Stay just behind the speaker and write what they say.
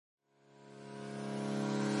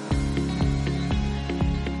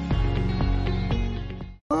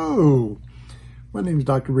Hello, my name is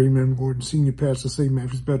Dr. Raymond, Senior Pastor, St.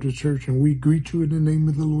 Matthew's Baptist Church, and we greet you in the name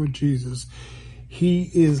of the Lord Jesus.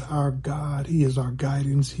 He is our God. He is our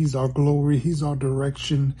guidance. He's our glory. He's our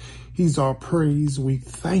direction. He's our praise. We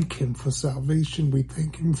thank him for salvation. We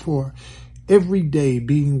thank him for every day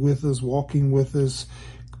being with us, walking with us,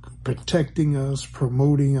 protecting us,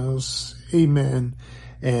 promoting us. Amen.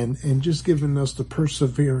 And just giving us the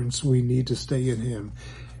perseverance we need to stay in him.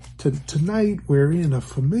 Tonight, we're in a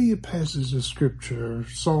familiar passage of scripture,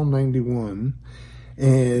 Psalm 91,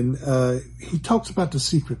 and he talks about the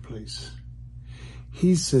secret place.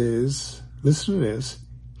 He says, listen to this,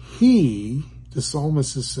 the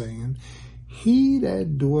psalmist is saying, he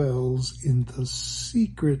that dwells in the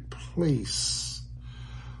secret place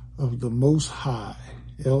of the Most High,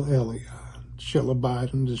 El Elyon, shall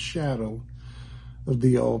abide in the shadow of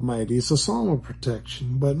the Almighty. It's a psalm of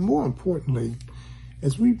protection, but more importantly,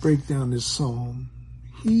 as we break down this psalm,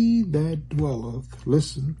 he that dwelleth,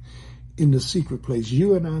 listen, in the secret place.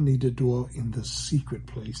 You and I need to dwell in the secret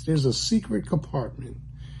place. There's a secret compartment.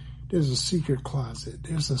 There's a secret closet.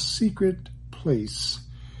 There's a secret place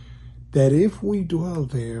that if we dwell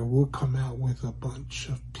there, we'll come out with a bunch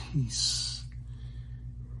of peace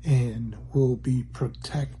and we'll be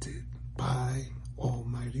protected by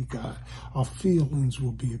Almighty God. Our feelings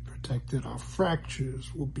will be protected. Our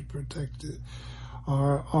fractures will be protected.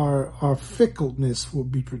 Our fickleness will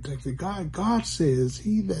be protected. God says,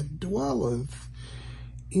 he that dwelleth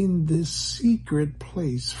in this secret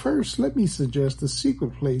place. First, let me suggest the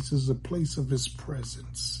secret place is a place of his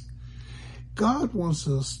presence. God wants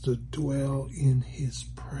us to dwell in his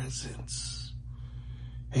presence.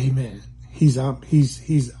 Amen. He's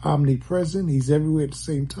omnipresent. He's everywhere at the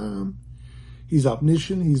same time. He's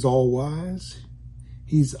omniscient. He's all wise.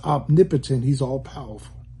 He's omnipotent. He's all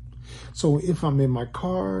powerful. So if I'm in my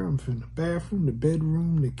car, I'm in the bathroom, the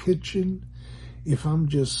bedroom, the kitchen, if I'm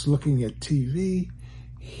just looking at TV,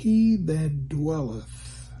 he that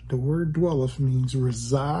dwelleth, the word dwelleth means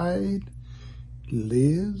reside,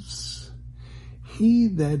 lives. He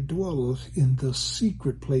that dwelleth in the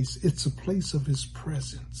secret place, it's a place of his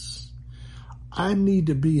presence. I need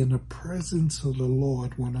to be in the presence of the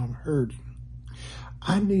Lord when I'm hurting.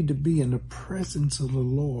 I need to be in the presence of the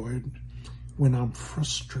Lord when I'm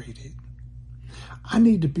frustrated. I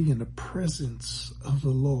need to be in the presence of the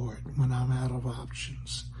Lord when I'm out of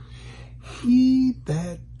options. He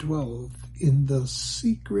that dwelleth in the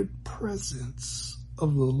secret presence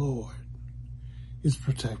of the Lord is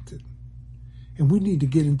protected. And we need to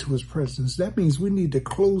get into his presence. That means we need to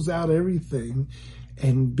close out everything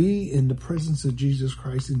and be in the presence of Jesus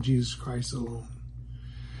Christ and Jesus Christ alone.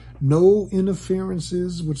 No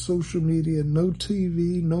interferences with social media, no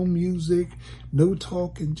TV, no music, no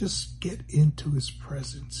talking. Just get into his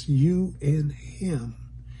presence, you and him.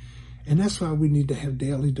 And that's why we need to have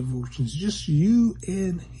daily devotions, just you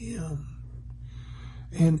and him.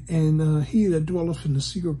 And he that dwelleth in the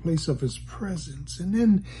secret place of his presence. And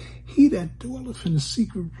then he that dwelleth in the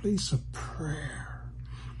secret place of prayer.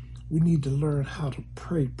 We need to learn how to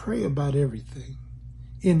pray. Pray about everything.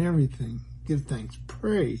 In everything, give thanks.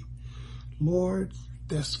 Pray. Lord,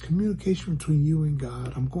 that's communication between you and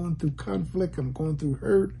God. I'm going through conflict. I'm going through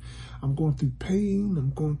hurt. I'm going through pain. I'm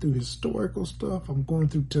going through historical stuff. I'm going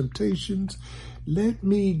through temptations. Let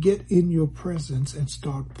me get in your presence and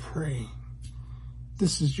start praying.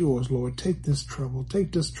 This is yours, Lord. Take this trouble.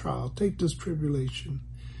 Take this trial. Take this tribulation.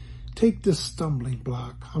 Take this stumbling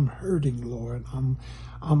block. I'm hurting, Lord. I'm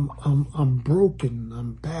broken.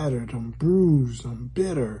 I'm battered. I'm bruised. I'm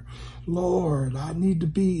bitter. Lord, I need to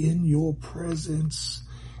be in your presence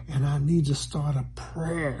and I need to start a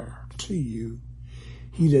prayer to you.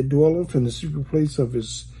 He that dwelleth in the secret place of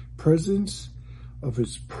his presence, of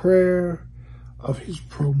his prayer, of his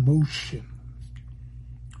promotion.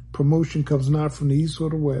 Promotion comes not from the east or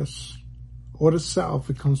the west or the south.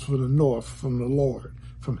 It comes from the north, from the Lord,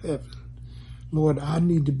 from heaven. Lord, I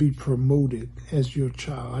need to be promoted as your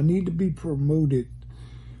child. I need to be promoted,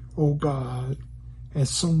 oh God, as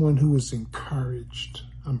someone who is encouraged.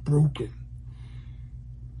 I'm broken.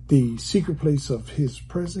 The secret place of his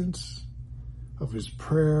presence, of his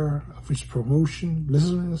prayer, of his promotion,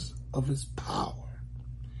 listen to this, of his power.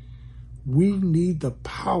 We need the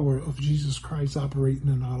power of Jesus Christ operating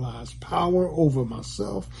in our lives. Power over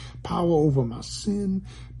myself, power over my sin,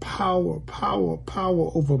 power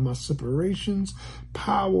over my separations,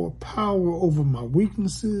 power over my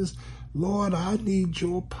weaknesses. Lord, I need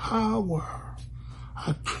your power.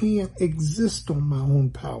 I can't exist on my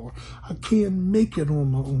own power. I can't make it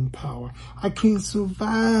on my own power. I can't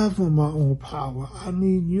survive on my own power. I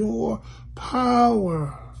need your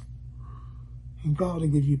power. And God will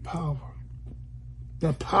give you power.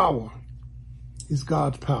 That power is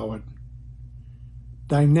God's power.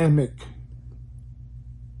 Dynamic,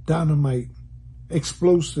 dynamite,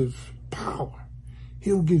 explosive power.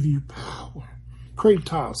 He'll give you power.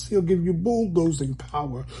 Kratos, he'll give you bulldozing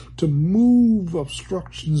power to move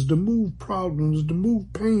obstructions, to move problems, to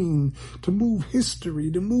move pain, to move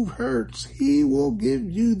history, to move hurts. He will give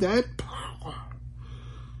you that power.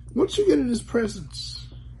 Once you get in his presence,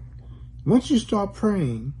 once you start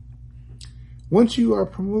praying, once you are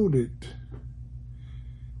promoted,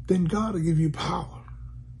 then God will give you power.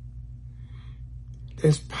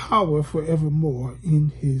 There's power forevermore in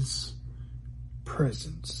his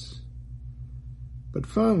presence. But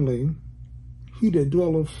finally, he that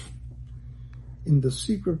dwelleth in the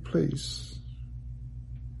secret place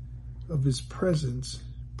of his presence,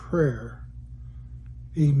 prayer.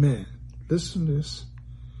 Amen. Listen to this.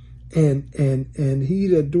 And he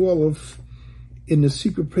that dwelleth in the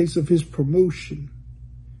secret place of his promotion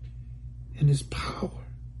and his power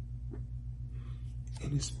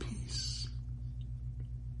and his peace.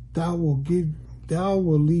 Thou will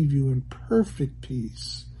leave you in perfect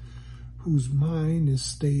peace, whose mind is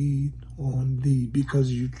stayed on thee,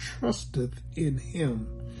 because you trusteth in him.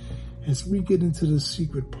 As we get into the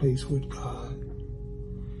secret place with God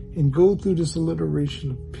and go through this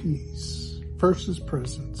alliteration of peace, first his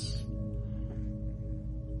presence,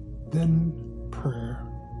 then prayer,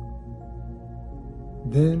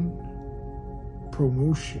 then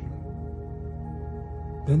promotion,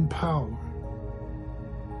 then power,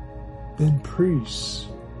 then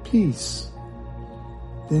peace,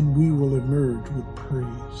 then we will emerge with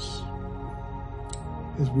praise.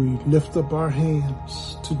 As we lift up our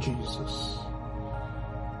hands to Jesus,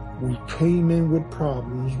 we came in with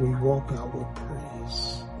problems, we walk out with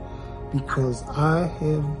praise. Because I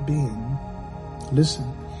have been, listen,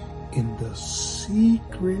 in the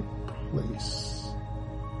secret place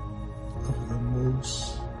of the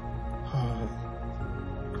Most High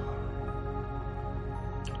God.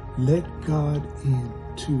 Let God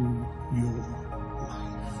into your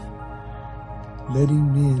life. Let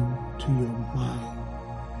him into your mind.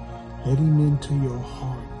 Let him into your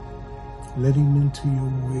heart. Let him into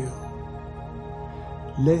your will.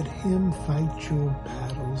 Let him fight your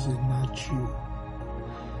battles and not you.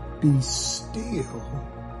 Be still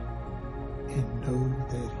and know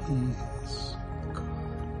that he is God.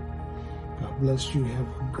 God bless you. Have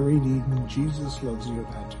a great evening. Jesus loves you.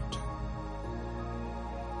 I do too.